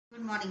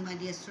morning, my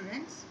dear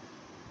students.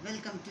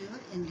 Welcome to your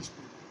English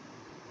program.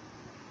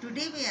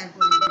 Today we are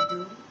going to do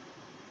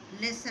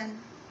lesson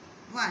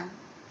 1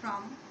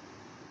 from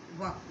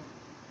workbook.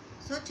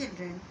 So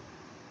children,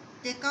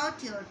 take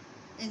out your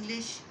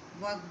English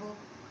workbook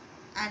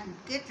and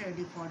get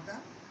ready for the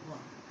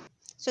work.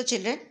 So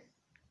children,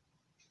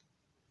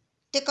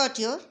 take out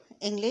your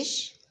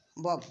English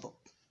workbook.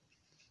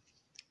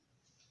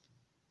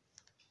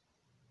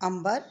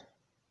 Amber,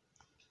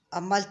 a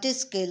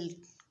multi-skill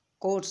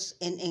course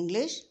in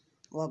English,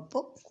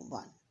 workbook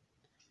 1,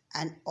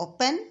 and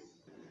open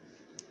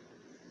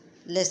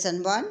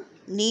lesson 1,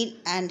 Neel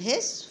and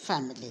his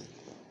family,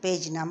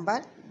 page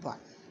number 1.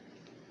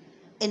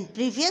 In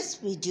previous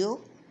video,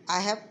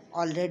 I have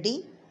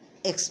already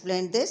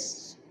explained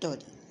this story.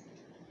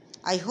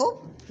 I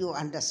hope you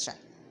understand.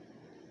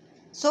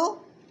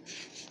 So,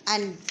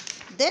 and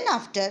then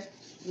after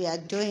we are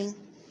doing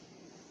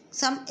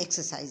some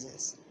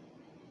exercises.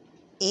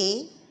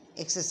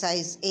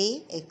 Exercise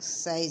A,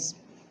 exercise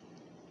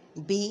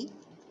B,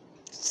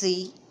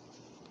 C,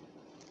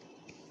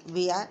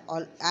 we are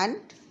all,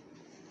 and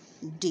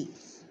D.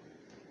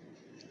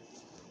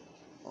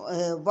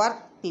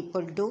 Work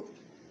people do.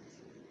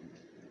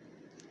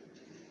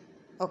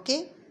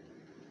 Okay.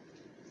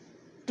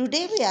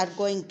 Today we are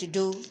going to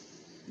do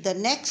the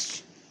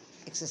next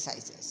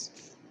exercises.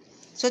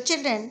 So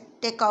children,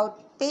 take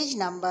out page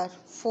number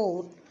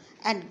 4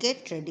 and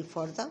get ready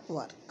for the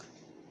work.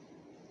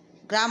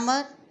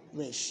 Grammar,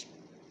 wish.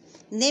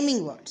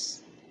 Naming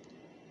words.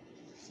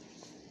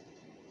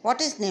 What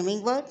is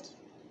naming words?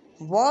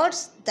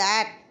 Words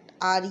that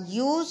are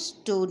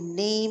used to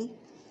name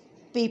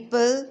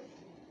people,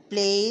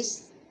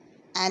 place,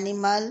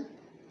 animal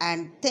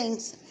and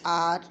things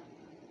are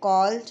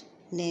called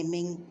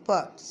naming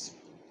words.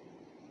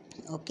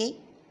 Okay.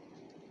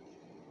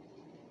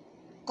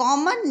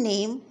 Common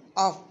name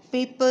of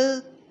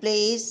people,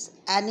 place,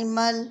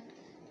 animal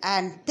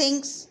and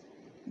things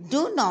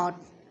do not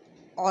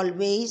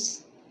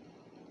always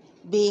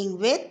being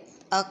with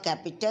a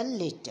capital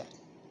letter.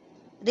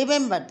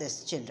 Remember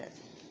this, children.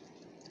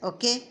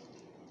 Okay.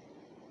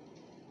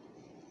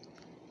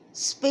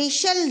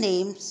 Special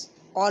names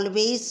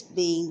always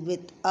being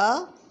with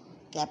a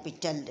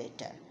capital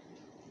letter.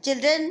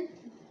 Children,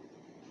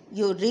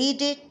 you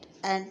read it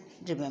and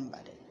remember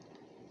it.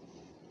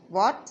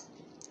 What?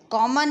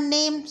 Common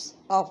names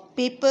of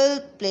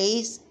people,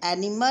 place,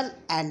 animal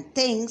and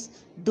things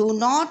do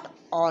not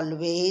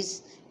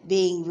always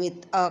being with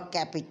a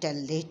capital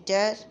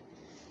letter.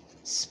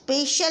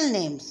 Special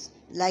names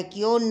like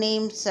your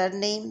name,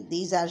 surname,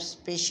 these are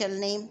special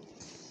names,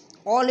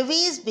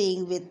 always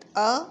being with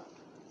a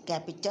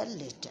capital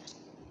letter.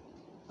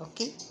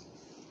 Okay.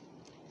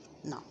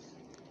 Now,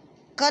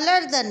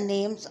 color the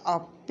names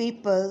of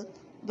people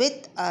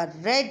with a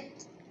red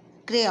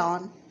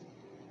crayon,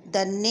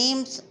 the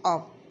names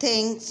of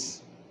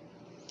things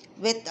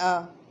with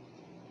a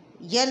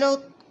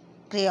yellow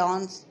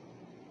crayons,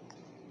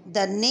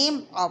 the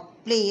name of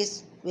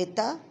place with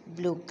a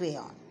blue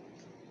crayon,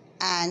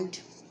 and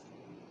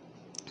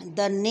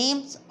the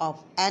names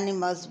of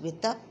animals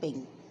with a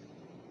pink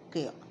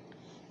crayon.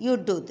 You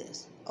do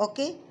this.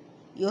 Okay.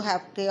 You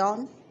have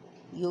crayon.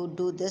 You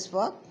do this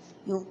work.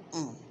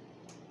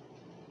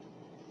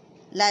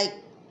 Like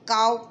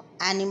cow,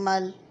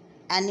 animal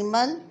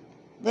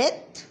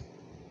with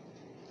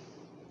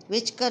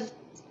which color?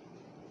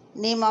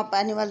 Name of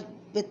animal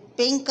with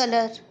pink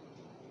color.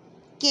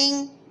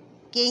 King,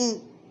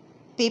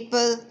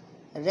 people,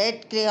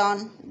 red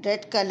crayon,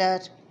 red color.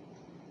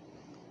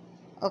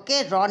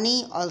 Okay,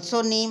 Ronnie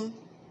also name,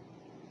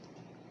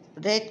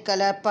 red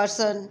color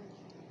person.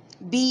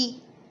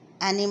 Bee,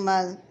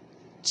 animal.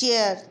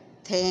 Chair,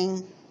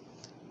 thing.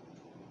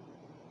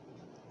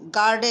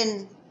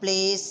 Garden,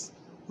 place.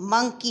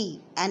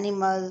 Monkey,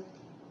 animal.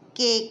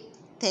 Cake,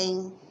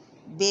 thing.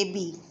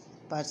 Baby,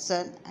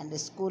 person. And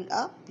school,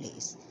 a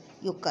place.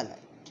 You color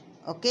it.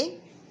 Okay.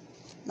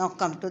 Now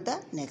come to the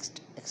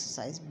next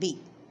exercise B.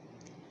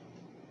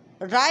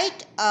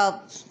 Write a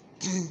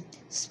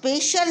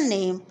special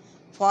name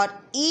for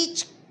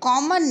each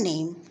common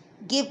name.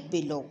 Give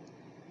below.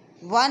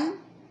 One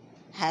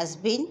has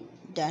been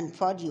done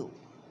for you.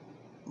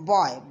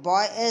 Boy.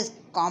 Boy is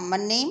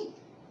common name.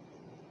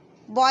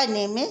 Boy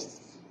name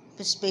is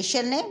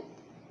special name.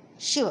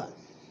 Shivan.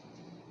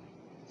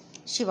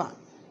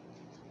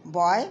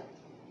 Boy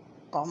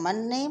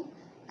common name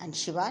and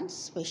Shivan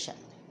special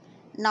name.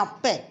 Now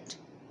pet.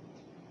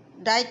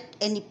 Write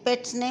any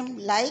pet's name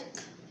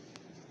like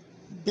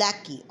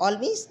Blackie.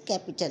 Always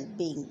capital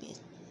being with.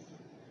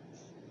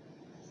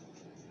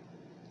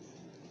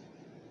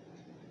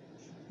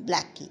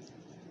 Blackie.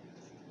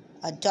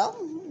 A dog,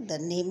 the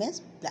name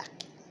is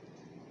Blackie.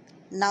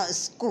 Now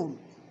school.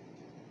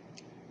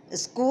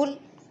 School,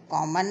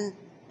 common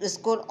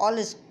school, all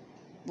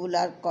school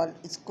are called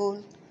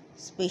school.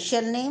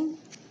 Special name,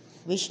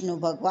 Vishnu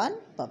Bhagwan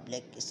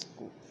Public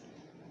School.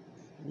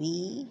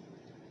 V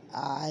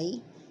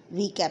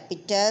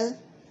capital,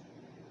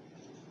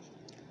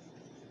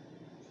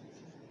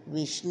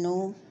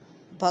 Vishnu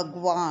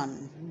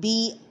Bhagwan,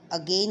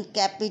 again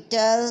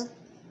capital.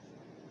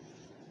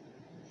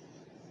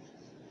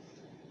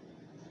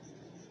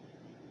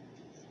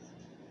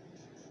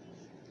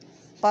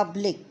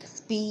 Public,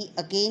 P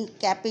again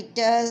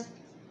capital.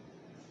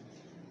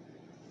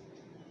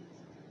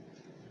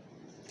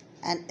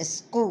 And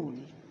school,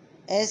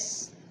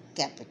 S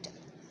capital.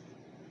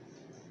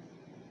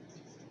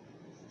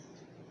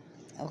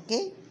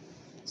 Okay.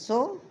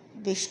 So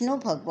Vishnu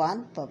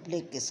Bhagwan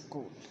Public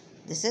School.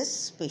 This is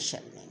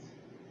special name.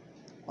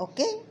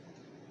 Okay.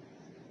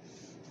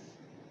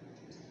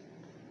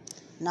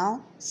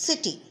 Now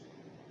city.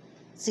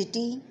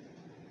 City,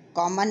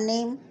 common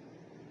name,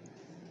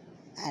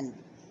 and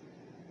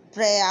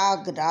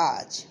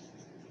Prayagraj.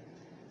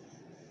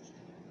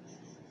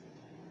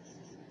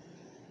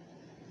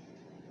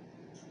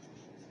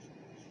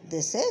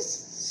 This is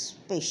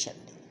special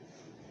name.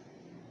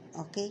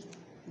 Okay.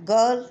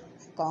 Girl,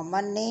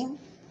 common name,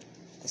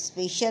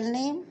 special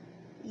name.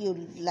 You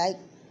like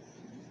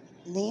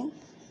name?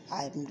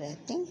 I am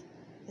writing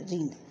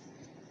Reena.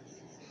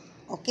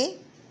 Okay.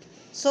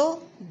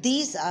 So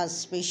these are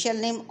special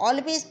name,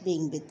 always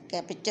being with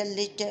capital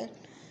letter,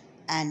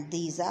 and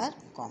these are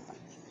common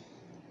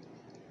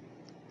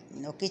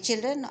name. Okay,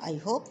 children. I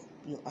hope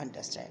you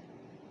understand.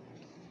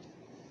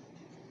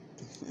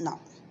 Now,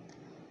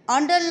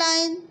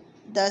 underline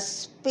the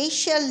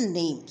special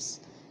names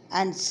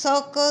and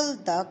circle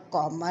the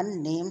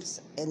common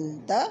names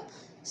in the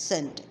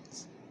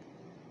sentence.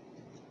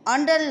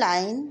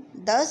 Underline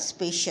the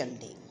special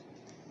name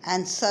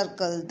and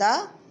circle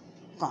the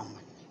common name.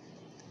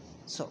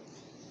 So,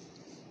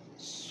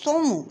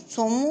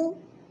 Somu,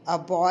 a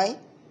boy,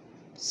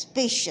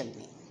 special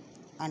name,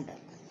 underline.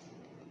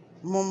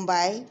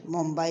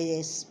 Mumbai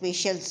is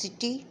special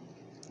city,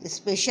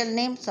 special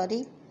name,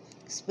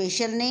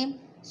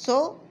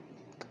 so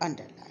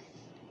underline.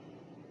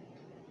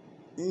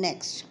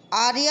 Next,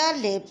 Arya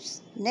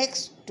lives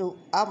next to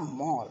a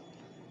mall.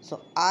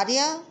 So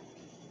Arya,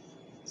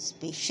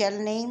 special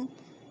name,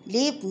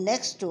 live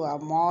next to a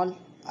mall,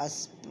 a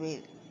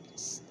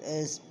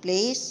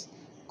place,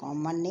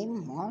 common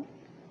name, mall,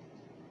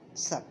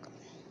 circle.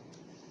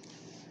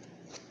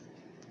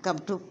 Come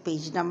to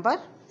page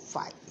number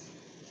 5.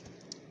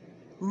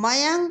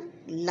 Mayank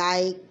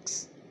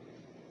likes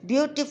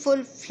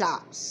beautiful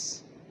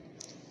flowers.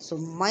 So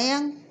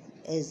Mayank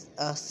is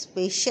a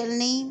special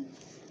name,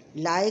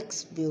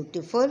 likes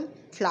beautiful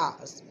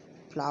flowers.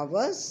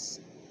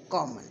 Flowers,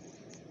 common.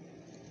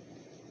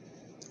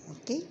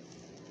 Okay.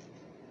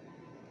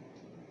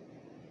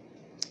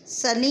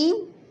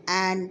 Salim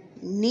and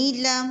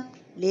Neelam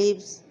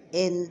lives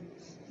in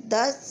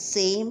the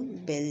same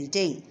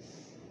building.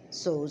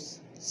 So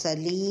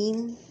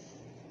Salim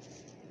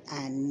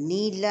and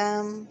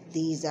Neelam,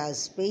 these are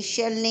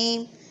special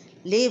name,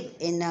 live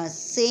in a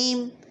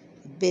same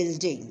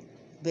building.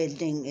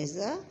 Building is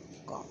a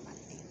common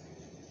name.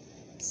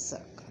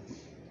 Circle.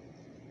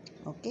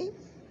 Okay.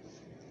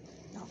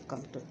 Now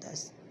come to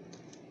this.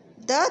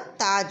 The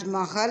Taj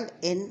Mahal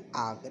in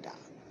Agra.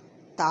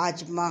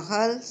 Taj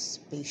Mahal,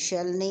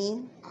 special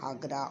name.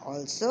 Agra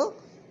also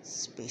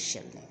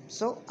special name.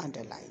 So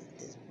underline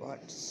these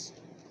words.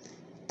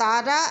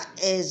 Tara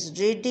is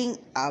reading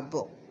a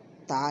book.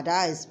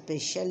 Tara is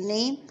special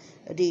name,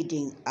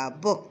 reading a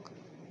book.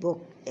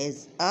 Book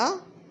is a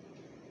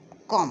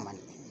common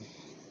name.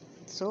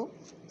 So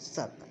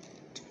circle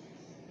it.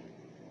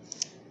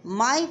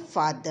 My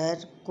father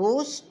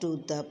goes to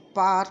the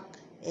park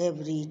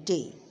every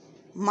day.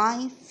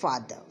 My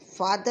father.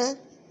 Father,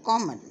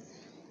 common.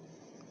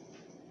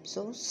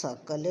 So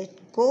circle it.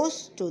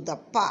 Goes to the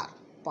park.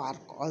 Park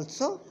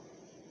also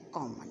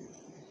common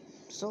name.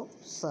 So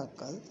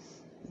circle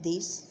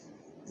these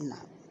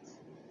now.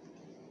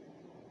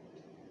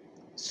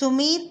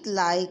 Sumit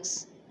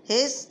likes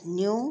his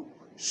new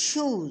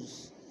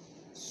shoes.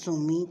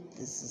 Sumit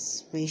is a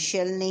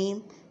special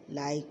name,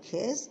 like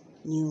his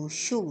new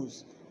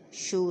shoes.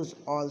 Shoes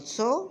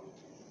also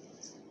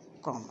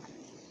common.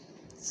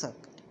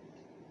 Circle.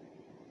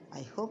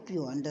 I hope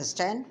you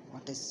understand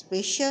what is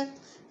special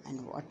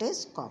and what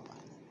is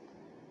common.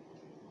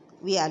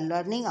 We are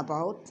learning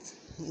about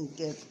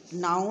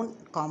noun,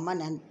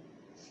 common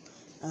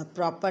and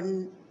proper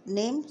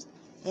names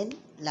in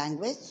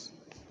language.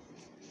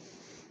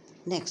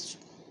 Next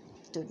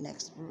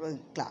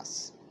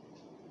class.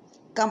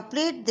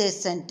 Complete these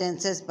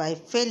sentences by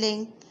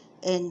filling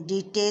in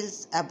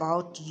details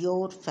about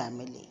your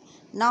family.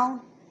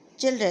 Now,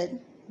 children,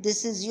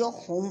 this is your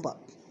homework.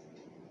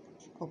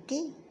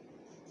 Okay?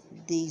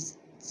 This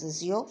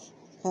is your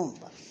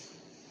homework.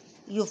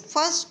 You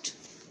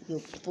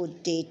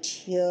put date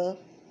here.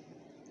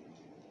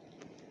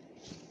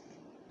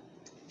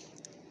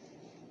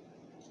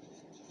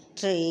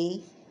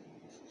 Three,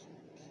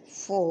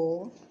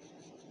 4,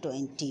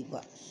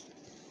 21.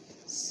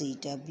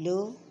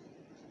 CW.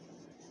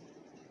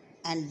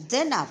 And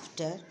then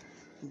after,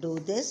 do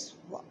this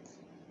work.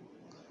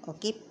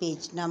 Okay,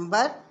 page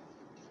number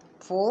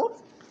 4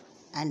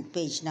 and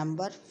page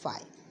number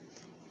 5.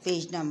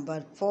 Page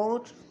number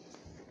 4,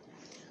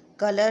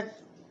 color.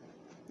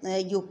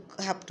 You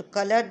have to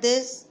color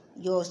this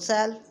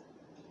yourself.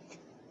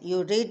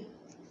 You read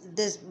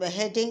this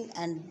heading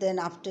and then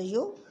after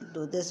you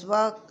do this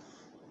work.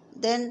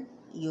 Then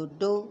you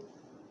do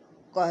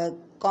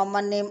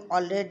common name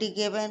already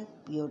given.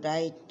 You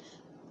write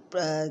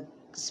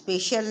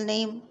special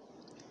name.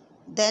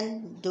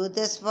 Then do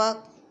this work.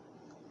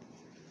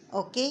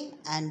 Okay,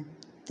 and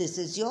this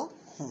is your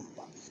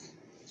homework.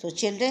 So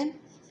children,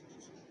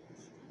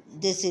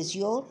 this is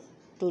your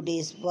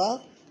today's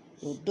work.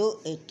 You do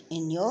it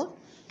in your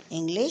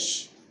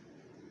English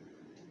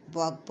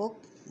workbook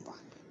 1.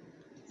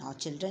 Now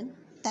children,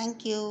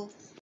 thank you.